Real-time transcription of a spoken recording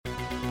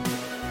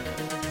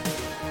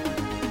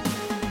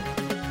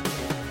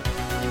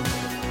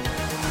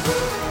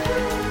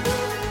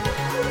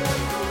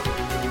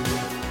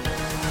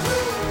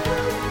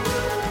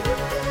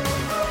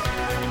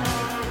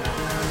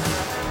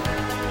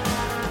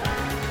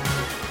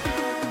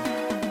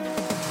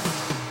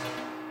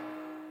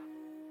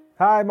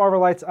Hi,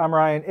 Marvelites. I'm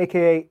Ryan,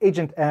 a.k.a.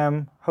 Agent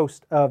M,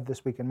 host of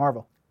This Week in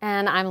Marvel.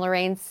 And I'm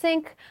Lorraine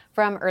Cink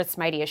from Earth's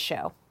Mightiest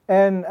Show.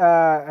 And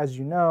as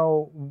you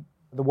know,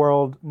 the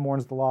world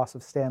mourns the loss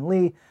of Stan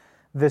Lee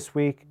this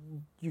week.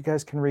 You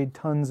guys can read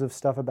tons of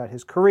stuff about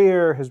his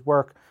career, his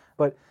work,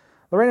 but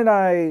Lorraine and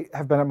I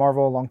have been at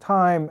Marvel a long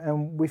time,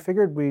 and we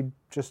figured we'd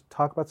just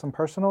talk about some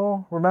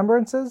personal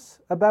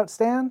remembrances about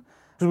Stan,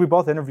 because we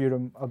both interviewed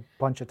him a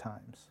bunch of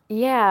times.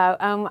 Yeah,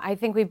 I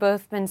think we've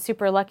both been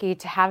super lucky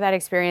to have that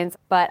experience.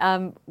 But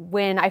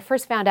when I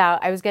first found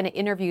out I was going to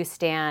interview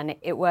Stan,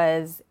 it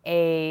was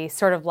a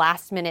sort of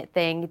last minute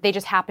thing. They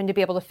just happened to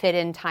be able to fit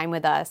in time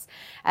with us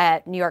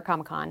at New York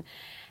Comic Con.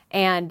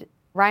 And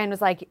Ryan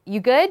was like, "You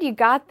good? You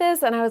got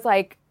this?" And I was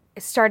like,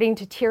 starting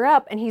to tear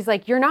up. And he's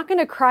like, "You're not going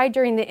to cry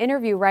during the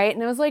interview, right?"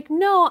 And I was like,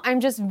 "No, I'm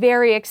just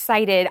very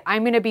excited.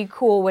 I'm going to be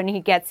cool when he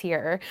gets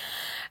here."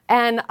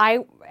 And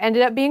I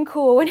ended up being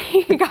cool when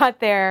he got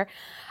there.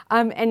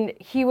 And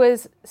he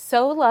was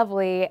so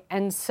lovely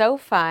and so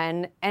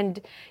fun. And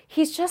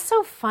he's just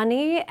so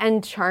funny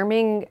and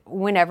charming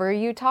whenever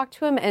you talk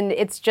to him. And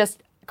it's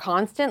just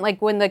constant.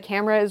 Like when the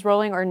camera is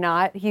rolling or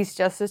not, he's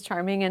just as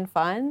charming and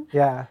fun.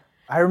 Yeah.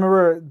 I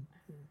remember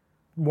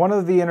one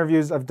of the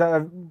interviews, I've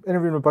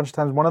interviewed him a bunch of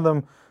times. One of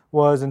them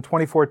was in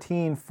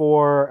 2014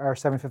 for our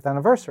 75th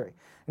anniversary.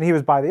 And he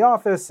was by the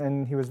office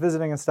and he was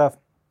visiting and stuff.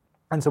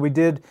 And so we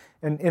did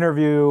an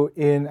interview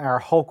in our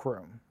Hulk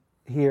room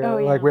here. Oh,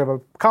 yeah. Like we have a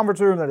conference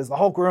room that is the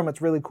Hulk room.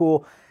 It's really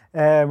cool.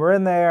 And we're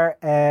in there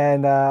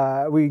and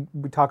we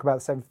talk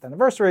about the 75th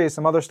anniversary,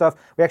 some other stuff.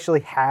 We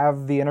actually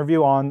have the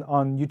interview on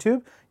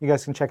YouTube. You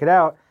guys can check it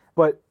out.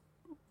 But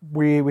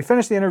we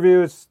finished the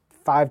interview. It's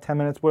 5-10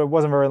 minutes, but it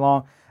wasn't very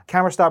long.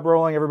 Camera stopped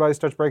rolling. Everybody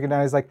starts breaking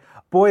down. He's like,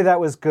 "Boy, that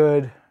was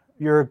good.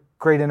 You're a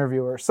great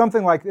interviewer."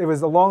 Something like, it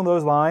was along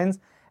those lines.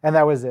 And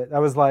that was it. I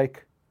was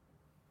like,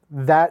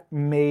 that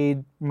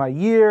made my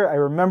year. I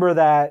remember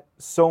that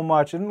so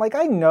much. And like,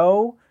 I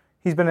know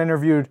he's been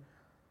interviewed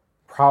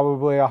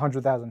probably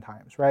 100,000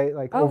 times, right?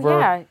 Like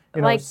over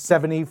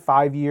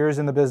 75 years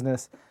in the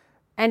business.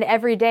 And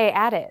every day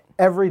at it.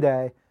 Every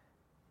day.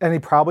 And he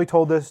probably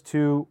told this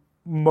to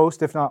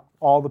most, if not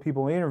all, the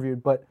people he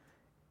interviewed, but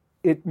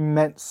it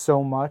meant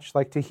so much.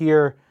 Like to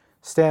hear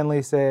Stan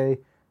Lee say,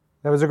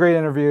 "That was a great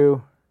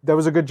interview. That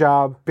was a good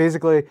job."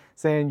 Basically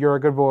saying, "You're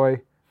a good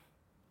boy.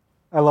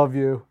 I love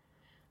you.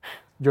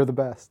 You're the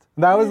best."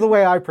 That was the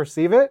way I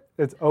perceive it.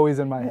 It's always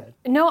in my head.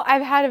 No,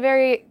 I've had a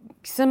very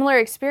similar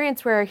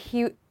experience where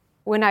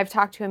when I've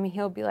talked to him,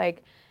 he'll be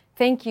like,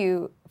 "Thank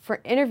you for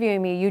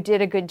interviewing me. You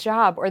did a good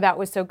job," or "That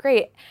was so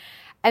great."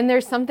 And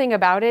there's something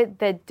about it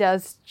that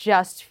does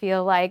just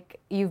feel like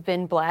you've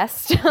been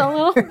blessed a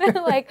little bit.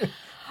 Like,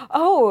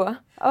 oh,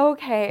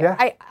 okay.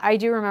 Yeah. I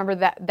do remember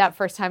that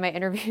first time I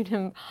interviewed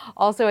him.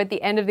 Also, at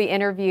the end of the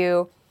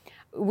interview,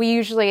 we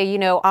usually,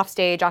 off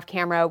stage, off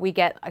camera, we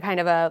get a kind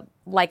of a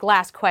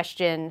last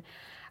question,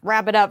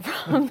 wrap it up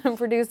from the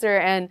producer.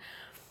 And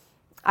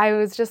I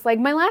was just like,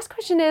 "My last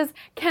question is,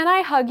 can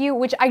I hug you?"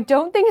 Which I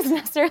don't think is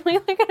necessarily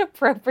an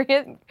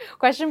appropriate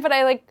question, but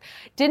I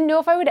didn't know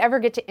if I would ever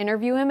get to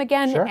interview him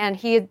again. Sure. And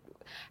he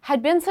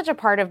had been such a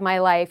part of my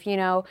life.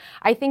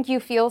 I think you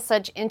feel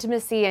such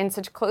intimacy and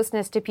such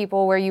closeness to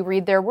people where you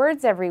read their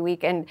words every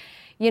week. And,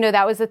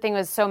 that was the thing that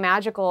was so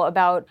magical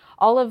about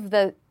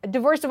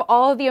divorced of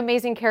all of the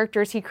amazing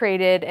characters he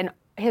created and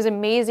his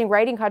amazing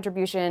writing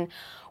contribution,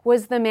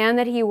 was the man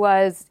that he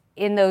was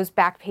in those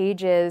back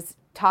pages,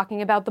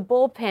 talking about the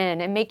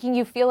bullpen and making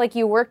you feel like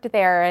you worked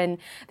there and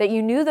that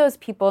you knew those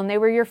people and they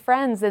were your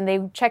friends and they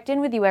checked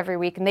in with you every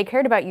week and they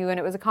cared about you and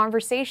it was a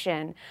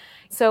conversation.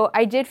 So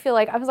I did feel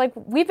like, I was like,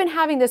 we've been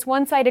having this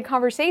one-sided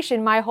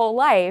conversation my whole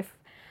life.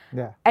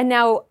 Yeah. And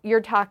now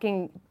you're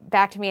talking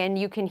back to me and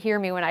you can hear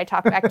me when I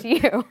talk back to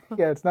you.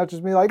 Yeah, it's not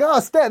just me like, "Oh,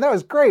 Stan, that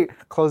was great."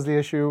 Close the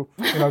issue,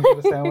 get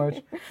a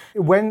sandwich.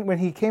 When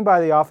he came by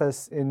the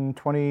office in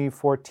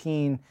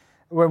 2014,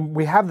 when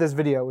we have this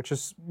video, which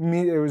is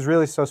it was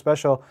really so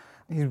special.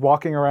 He's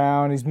walking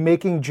around, he's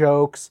making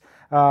jokes.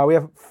 We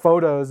have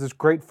photos, this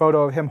great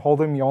photo of him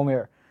holding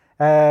Mjolnir.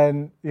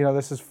 And,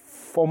 this is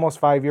almost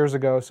 5 years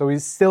ago, so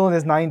he's still in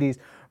his 90s,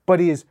 but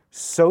he is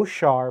so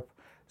sharp,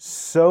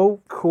 so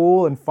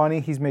cool and funny.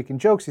 He's making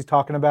jokes. He's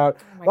talking about,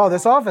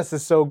 this office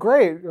is so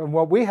great, and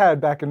what we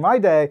had back in my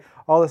day,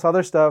 all this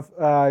other stuff.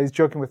 He's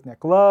joking with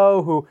Nick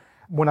Lowe, who,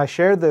 when I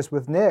shared this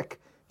with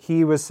Nick,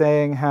 he was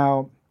saying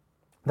how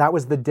that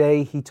was the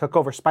day he took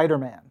over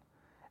Spider-Man.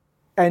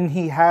 And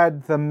he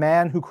had the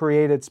man who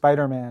created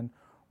Spider-Man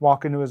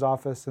walk into his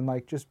office and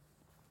just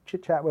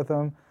chit-chat with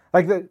him.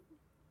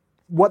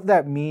 What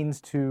that means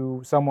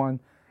to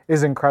someone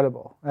is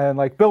incredible. And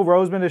Bill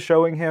Roseman is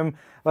showing him,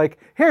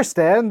 "Here,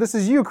 Stan, this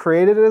is you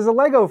created it as a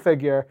Lego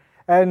figure."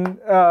 And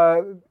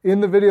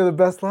in the video, the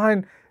best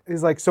line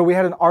is "So we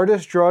had an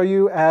artist draw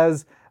you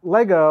as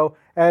Lego."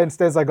 And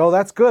Stan's like, "Oh,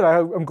 that's good.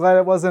 I'm glad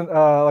it wasn't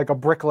a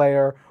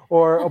bricklayer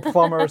or a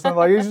plumber or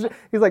something."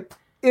 He's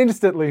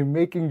instantly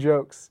making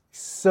jokes.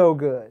 So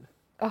good.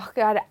 Oh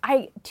God,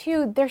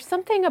 there's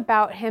something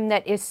about him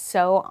that is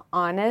so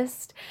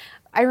honest.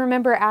 I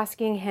remember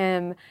asking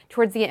him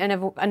towards the end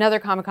of another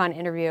Comic-Con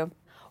interview,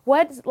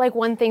 what's like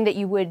one thing that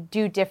you would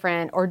do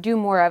different or do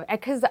more of?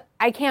 Because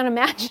I can't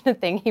imagine a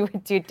thing he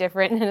would do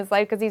different in his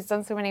life because he's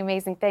done so many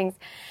amazing things.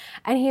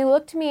 And he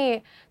looked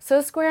me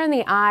so square in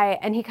the eye,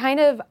 and he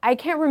I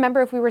can't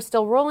remember if we were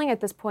still rolling at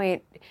this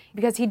point,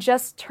 because he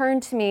just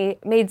turned to me,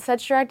 made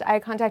such direct eye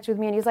contact with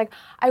me, and he's like,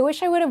 I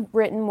wish I would have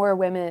written more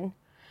women.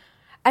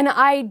 And it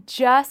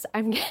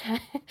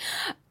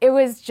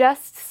was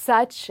just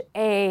such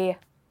a,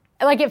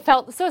 like, it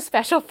felt so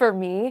special for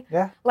me.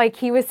 Yeah. Like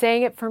he was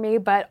saying it for me,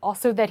 but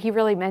also that he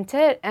really meant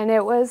it. And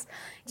it was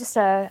just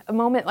a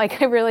moment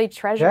like I really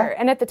treasure. Yeah.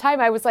 And at the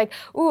time I was like,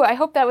 ooh, I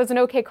hope that was an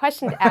okay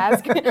question to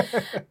ask.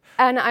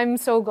 And I'm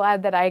so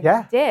glad that I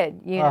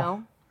did, you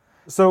know?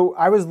 So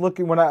I was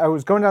looking, when I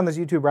was going down this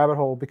YouTube rabbit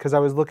hole, because I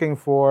was looking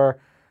for,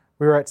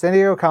 we were at San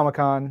Diego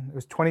Comic-Con. It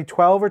was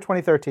 2012 or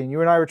 2013.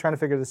 You and I were trying to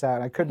figure this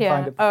out. I couldn't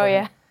find it before. Oh,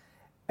 yeah.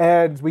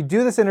 And we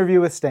do this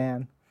interview with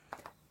Stan.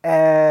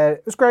 And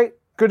it was great.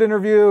 Good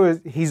interview.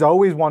 He's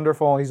always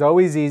wonderful. He's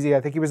always easy. I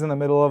think he was in the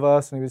middle of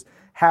us and he was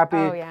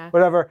happy,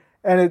 whatever.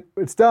 And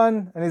it's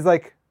done. And he's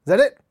like, is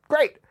that it?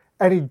 Great.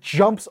 And he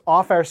jumps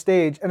off our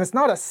stage. And it's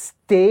not a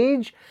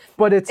stage,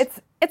 but it's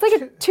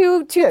like a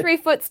 3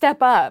 foot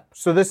step up.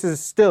 So this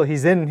is still,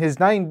 he's in his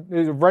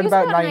right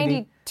about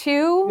 90.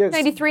 92,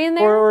 93 in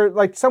there? Or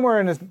like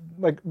somewhere in his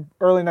like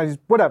early 90s,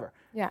 whatever.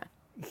 Yeah.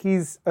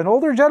 He's an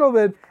older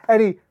gentleman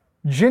and he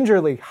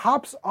gingerly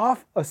hops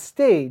off a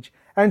stage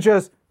and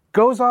just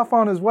goes off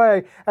on his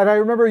way. And I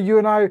remember you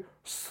and I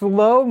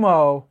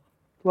slow-mo,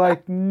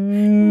 like,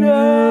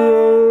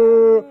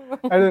 no.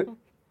 And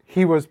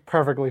he was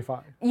perfectly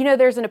fine. You know,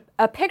 there's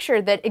a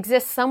picture that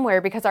exists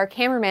somewhere because our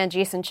cameraman,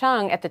 Jason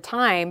Chung, at the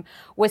time,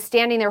 was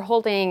standing there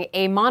holding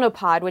a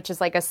monopod, which is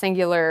like a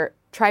singular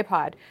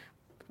tripod,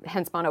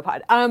 hence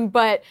monopod.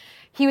 But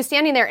he was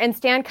standing there, and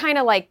Stan kind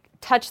of like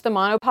touched the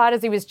monopod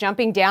as he was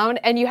jumping down.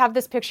 And you have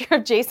this picture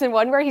of Jason,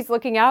 one where he's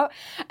looking out,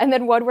 and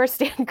then one where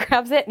Stan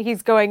grabs it and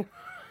he's going...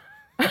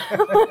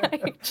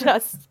 like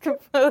just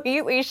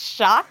completely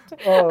shocked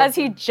as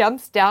he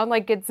jumps down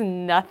like it's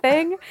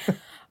nothing.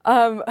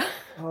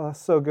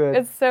 So good.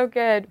 It's so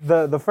good.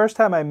 The first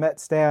time I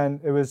met Stan,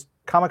 it was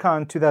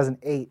Comic-Con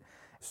 2008.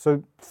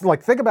 So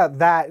like think about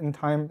that in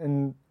time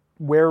and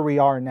where we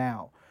are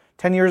now.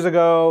 10 years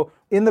ago,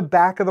 in the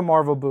back of the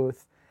Marvel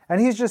booth,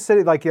 and he's just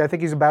sitting, like I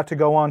think he's about to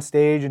go on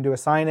stage and do a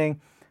signing,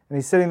 and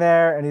he's sitting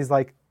there and he's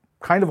like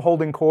kind of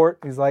holding court.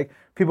 He's like,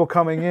 people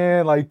coming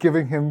in, like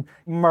giving him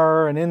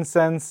myrrh and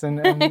incense and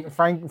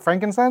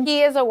frankincense.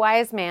 He is a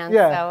wise man.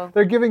 Yeah, so.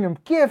 They're giving him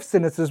gifts,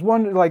 and it's this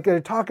one, like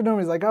they're talking to him.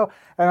 He's like, oh,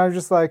 and I'm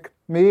just like,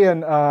 me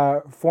and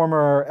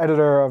former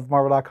editor of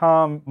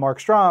Marvel.com,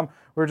 Mark Strom,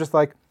 we're just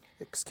like,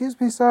 excuse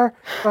me, sir,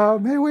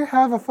 may we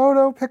have a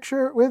photo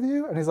picture with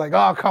you? And he's like,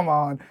 oh, come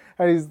on.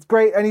 And he's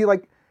great, and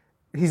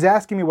he's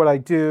asking me what I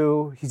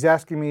do. He's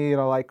asking me,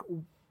 like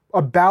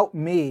about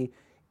me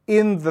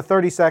in the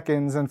 30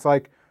 seconds, and it's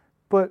like,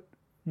 but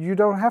you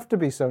don't have to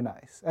be so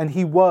nice. And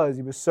he was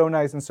so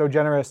nice and so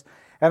generous.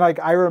 And like,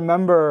 I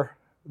remember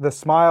the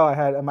smile I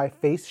had and my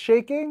face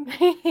shaking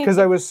because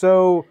I was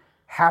so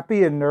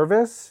happy and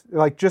nervous.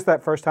 Like just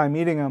that first time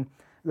meeting him,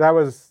 that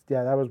was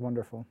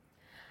wonderful.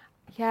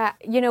 Yeah.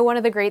 You know, one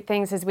of the great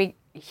things is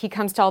he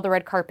comes to all the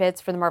red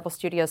carpets for the Marvel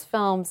Studios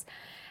films.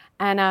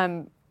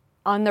 And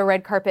on the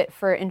red carpet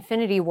for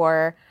Infinity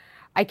War,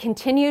 I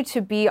continue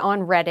to be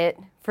on Reddit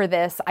for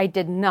this. I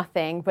did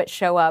nothing but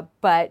show up,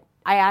 but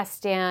I asked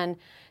Stan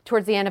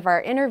towards the end of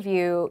our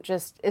interview,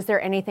 just, is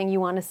there anything you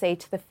want to say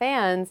to the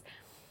fans?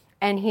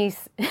 And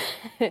he's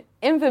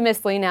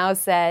infamously now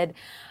said,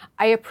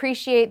 I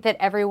appreciate that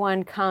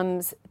everyone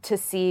comes to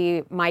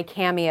see my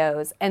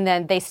cameos and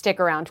then they stick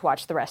around to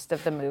watch the rest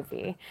of the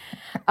movie.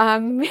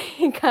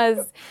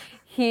 Because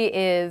he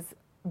is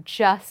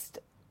just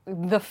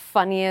the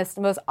funniest,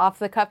 most off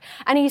the cuff.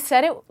 And he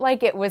said it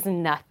like it was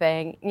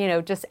nothing,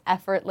 just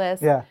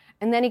effortless. Yeah.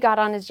 And then he got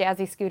on his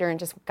jazzy scooter and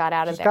just got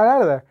out of there. Got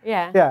out of there.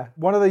 Yeah. Yeah.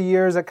 One of the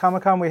years at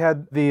Comic-Con, we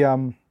had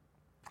the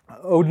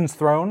Odin's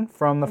Throne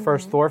from the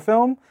first Thor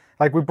film.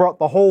 Like, we brought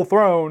the whole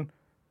throne.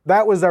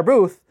 That was our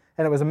booth,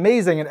 and it was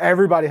amazing, and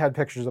everybody had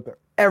pictures up there.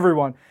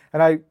 Everyone.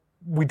 And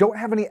we don't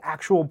have any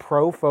actual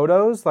pro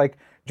photos. Like,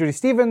 Judy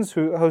Stevens,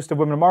 who hosted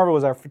Women of Marvel,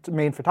 was our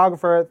main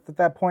photographer at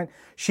that point.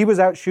 She was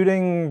out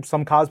shooting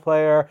some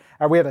cosplayer.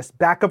 We had a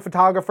backup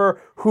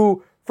photographer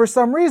who, for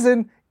some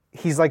reason,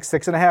 he's like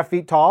 6.5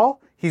 feet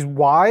tall. He's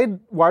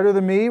wider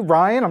than me.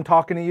 Ryan, I'm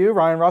talking to you,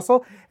 Ryan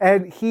Russell.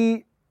 And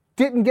he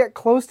didn't get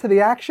close to the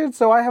action,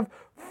 so I have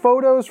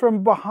photos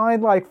from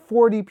behind like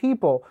 40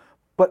 people.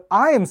 But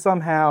I am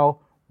somehow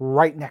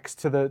right next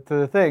to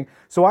the thing.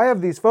 So I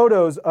have these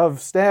photos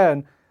of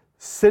Stan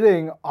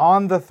sitting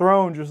on the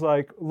throne, just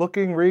like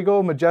looking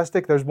regal,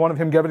 majestic. There's one of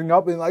him getting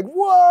up and like,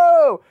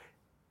 whoa!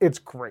 It's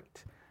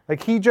great.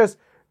 Like he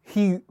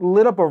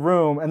lit up a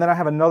room, and then I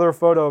have another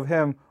photo of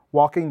him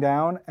walking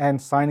down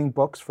and signing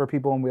books for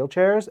people in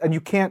wheelchairs, and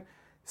you can't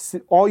see,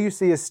 all you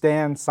see is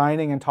Stan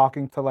signing and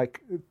talking to like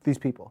these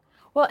people.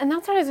 Well, and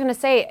that's what I was going to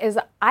say is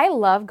I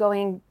love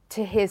going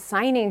to his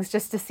signings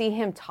just to see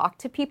him talk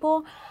to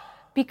people,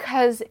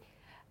 because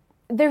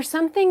there's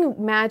something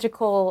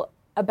magical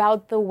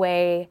about the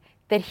way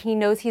that he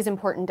knows he's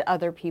important to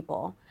other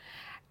people,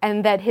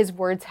 and that his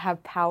words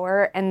have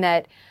power, and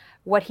that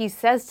what he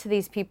says to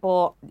these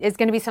people is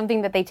going to be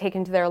something that they take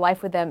into their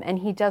life with them. And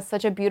he does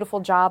such a beautiful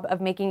job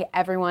of making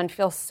everyone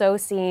feel so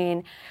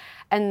seen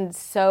and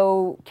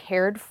so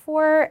cared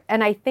for.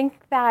 And I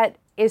think that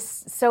is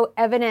so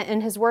evident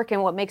in his work,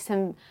 and what makes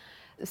him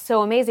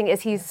so amazing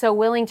is he's so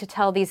willing to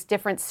tell these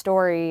different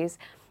stories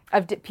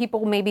of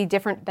people maybe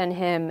different than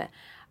him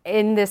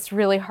in this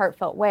really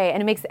heartfelt way,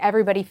 and it makes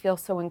everybody feel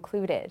so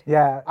included.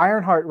 Yeah,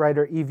 Ironheart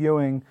writer Eve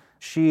Ewing,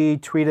 she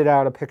tweeted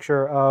out a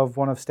picture of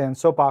one of Stan's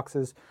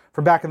soapboxes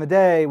from back in the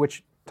day,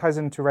 which ties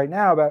into right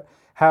now about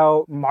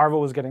how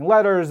Marvel was getting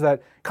letters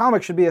that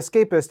comics should be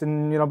escapist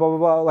and, blah, blah,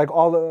 blah, like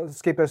all the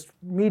escapist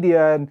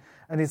media.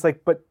 And he's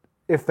like, but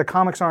if the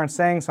comics aren't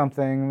saying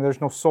something, there's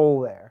no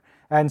soul there.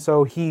 And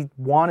so he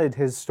wanted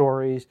his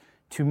stories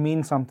to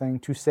mean something,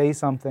 to say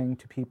something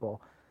to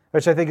people,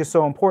 which I think is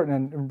so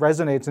important and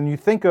resonates. And you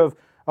think of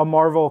a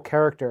Marvel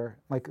character,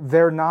 like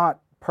they're not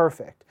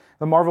perfect.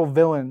 The Marvel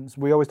villains,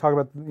 we always talk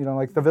about,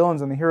 like the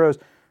villains and the heroes,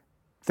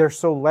 they're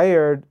so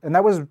layered, and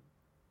that was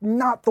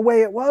not the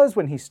way it was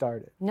when he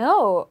started.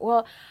 No,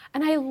 well,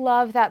 and I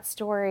love that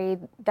story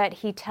that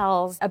he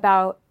tells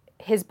about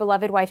his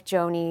beloved wife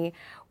Joni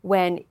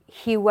when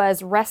he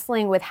was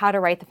wrestling with how to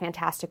write the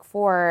Fantastic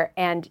Four,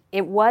 and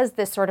it was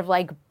this sort of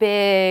like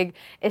big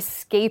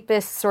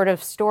escapist sort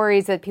of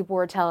stories that people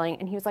were telling,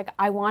 and he was like,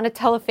 I want to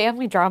tell a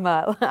family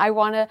drama. I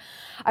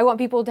want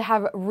people to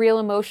have real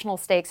emotional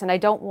stakes, and I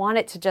don't want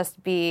it to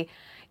just be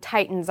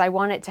Titans. I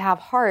want it to have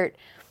heart.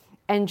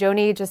 And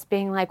Joni just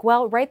being like,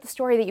 well, write the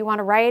story that you want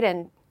to write,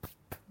 and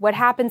what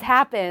happens,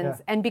 happens.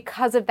 Yeah. And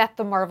because of that,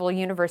 the Marvel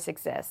Universe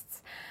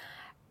exists.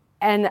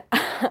 And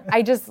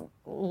I just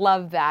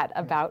love that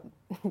about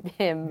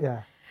him.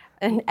 Yeah.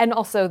 And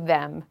also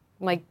them.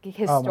 Like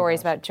his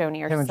stories about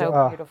Joni are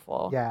so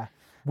beautiful. Yeah.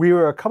 We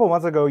were, a couple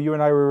months ago, you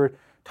and I were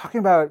talking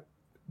about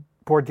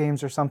board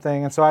games or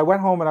something. And so I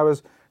went home and I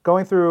was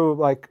going through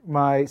like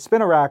my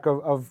spinner rack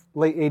of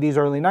late 80s,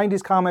 early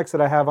 90s comics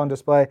that I have on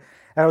display.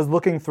 And I was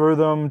looking through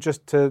them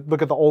just to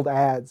look at the old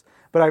ads.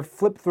 But I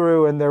flipped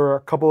through and there were a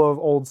couple of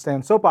old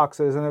Stan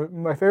soapboxes.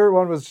 And my favorite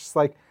one was just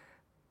like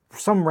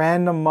some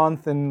random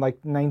month in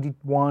like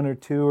 91 or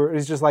 2. Or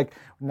it's just like,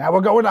 now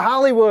we're going to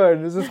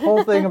Hollywood. There's this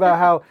whole thing about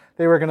how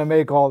they were going to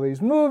make all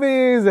these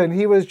movies. And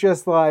he was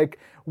just like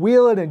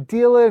wheeling and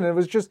dealing. And it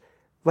was just,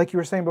 like you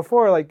were saying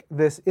before, like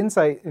this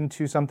insight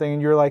into something.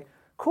 And you're like,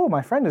 cool,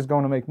 my friend is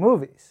going to make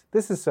movies.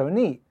 This is so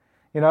neat.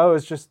 It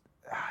was just,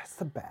 it's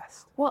the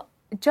best. Well,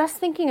 just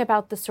thinking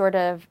about the sort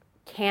of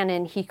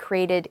canon he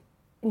created,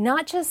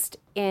 not just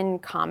in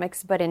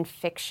comics, but in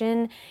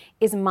fiction,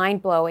 is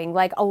mind-blowing.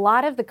 Like a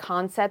lot of the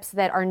concepts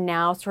that are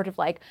now sort of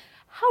like,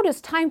 how does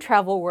time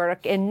travel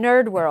work in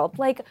Nerd World?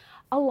 Like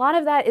a lot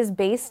of that is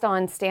based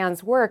on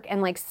Stan's work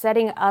and like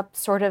setting up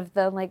sort of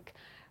the like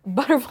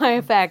butterfly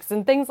effects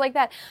and things like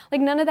that. Like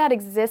none of that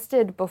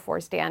existed before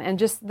Stan, and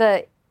just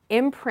the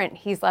imprint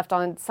he's left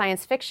on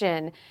science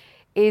fiction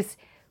is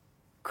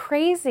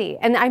crazy.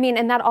 And I mean,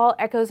 and that all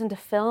echoes into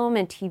film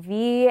and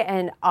TV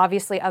and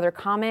obviously other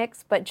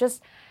comics, but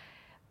just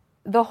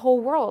the whole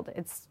world,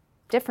 it's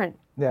different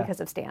because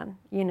of Stan,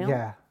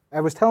 Yeah.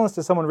 I was telling this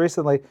to someone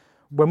recently,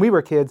 when we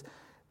were kids,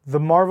 the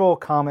Marvel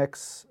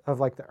comics of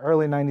like the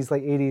early 90s,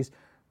 late 80s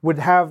would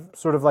have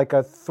sort of like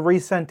a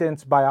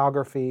 3-sentence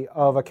biography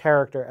of a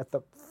character at the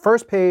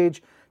first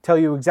page, tell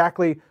you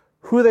exactly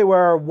who they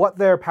were, what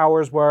their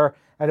powers were,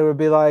 and it would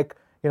be like,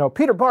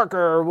 Peter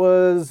Parker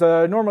was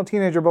a normal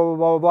teenager, blah, blah,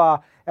 blah, blah,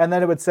 blah. And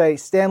then it would say,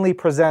 Stan Lee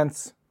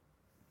presents,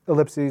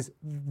 ellipses,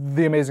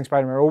 The Amazing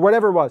Spider-Man, or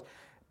whatever it was.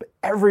 But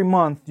every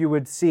month you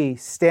would see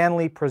Stan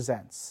Lee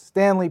presents,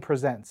 Stan Lee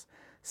presents,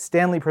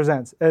 Stan Lee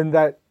presents. And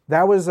that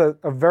was a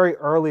very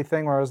early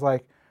thing where I was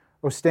like,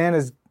 oh,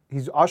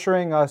 he's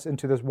ushering us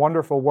into this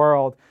wonderful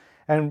world.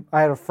 And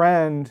I had a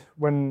friend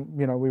when,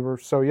 we were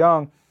so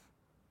young,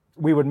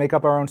 we would make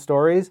up our own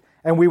stories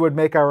and we would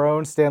make our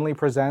own Stan Lee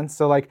Presents.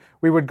 So like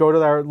we would go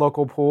to our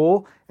local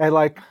pool and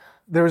like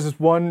there was this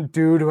one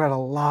dude who had a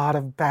lot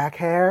of back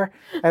hair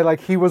and like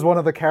he was one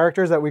of the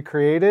characters that we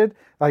created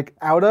like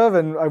out of,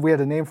 and we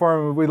had a name for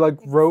him and we like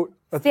wrote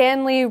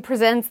Stan Lee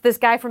presents this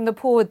guy from the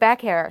pool with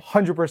back hair.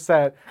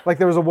 100%. Like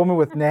there was a woman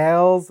with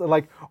nails,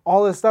 like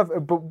all this stuff,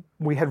 but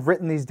we had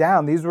written these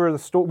down. These were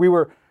we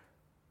were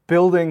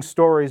building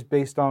stories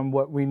based on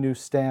what we knew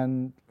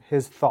Stan,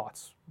 his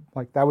thoughts.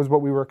 Like that was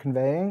what we were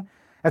conveying.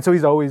 And so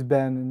he's always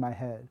been in my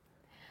head.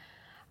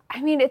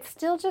 I mean, it's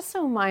still just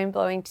so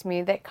mind-blowing to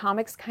me that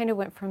comics kind of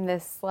went from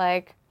this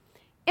like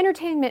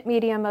entertainment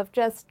medium of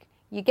just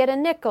you get a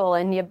nickel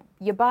and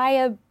you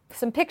buy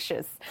some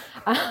pictures.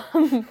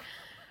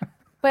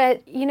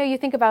 But, you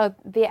think about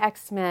the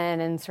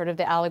X-Men and sort of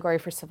the allegory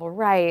for civil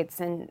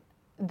rights and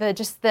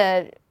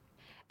the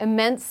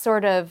immense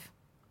sort of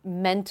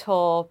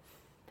mental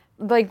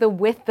like the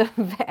width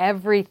of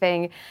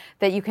everything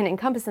that you can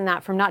encompass in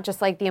that, from not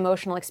just like the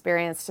emotional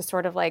experience to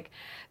sort of like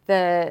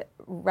the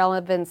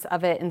relevance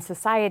of it in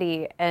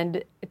society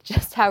and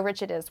just how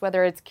rich it is,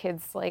 whether it's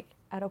kids like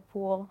at a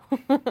pool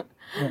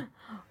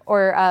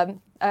or an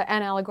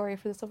allegory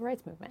for the civil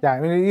rights movement. Yeah, I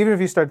mean, even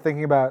if you start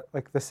thinking about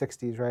like the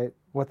 60s, right?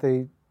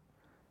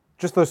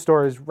 Just those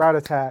stories,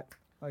 rat-a-tat,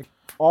 like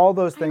all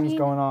those things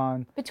going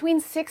on. Between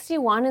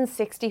 61 and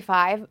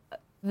 65,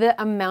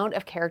 the amount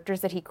of characters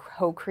that he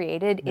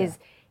co-created is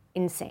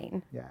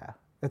insane. Yeah,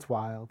 it's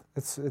wild.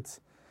 It's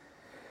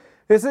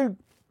a.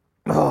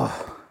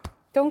 Oh.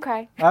 Don't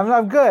cry.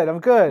 I'm good.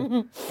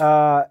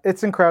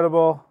 It's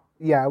incredible.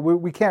 Yeah,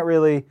 we can't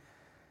really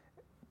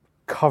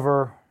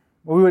cover.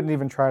 We wouldn't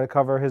even try to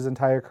cover his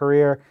entire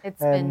career.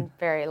 It's been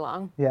very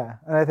long. Yeah,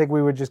 and I think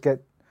we would just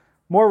get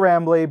more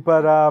rambly,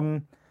 but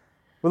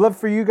we'd love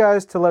for you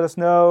guys to let us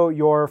know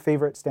your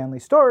favorite Stan Lee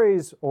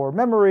stories or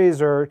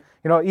memories, or,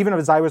 you know, even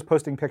as I was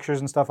posting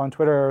pictures and stuff on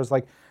Twitter, it was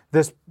like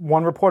this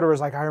one reporter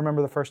was like, I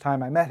remember the first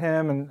time I met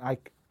him, and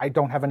I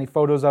don't have any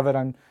photos of it,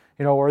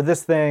 or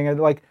this thing, and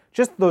like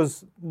just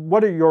those,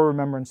 what are your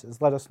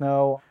remembrances? Let us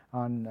know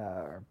on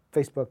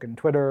Facebook and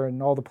Twitter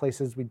and all the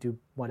places we do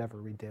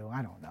whatever we do.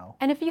 I don't know.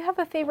 And if you have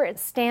a favorite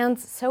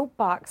Stan's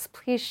soapbox,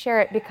 please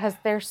share it, because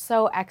they're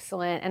so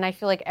excellent, and I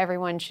feel like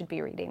everyone should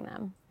be reading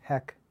them.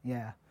 Heck,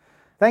 yeah.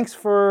 Thanks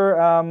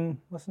for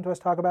listening to us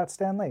talk about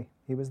Stan Lee.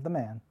 He was the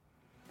man.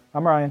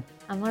 I'm Ryan.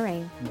 I'm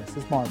Lorraine. And this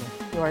is Marvel.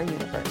 Your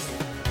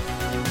universe.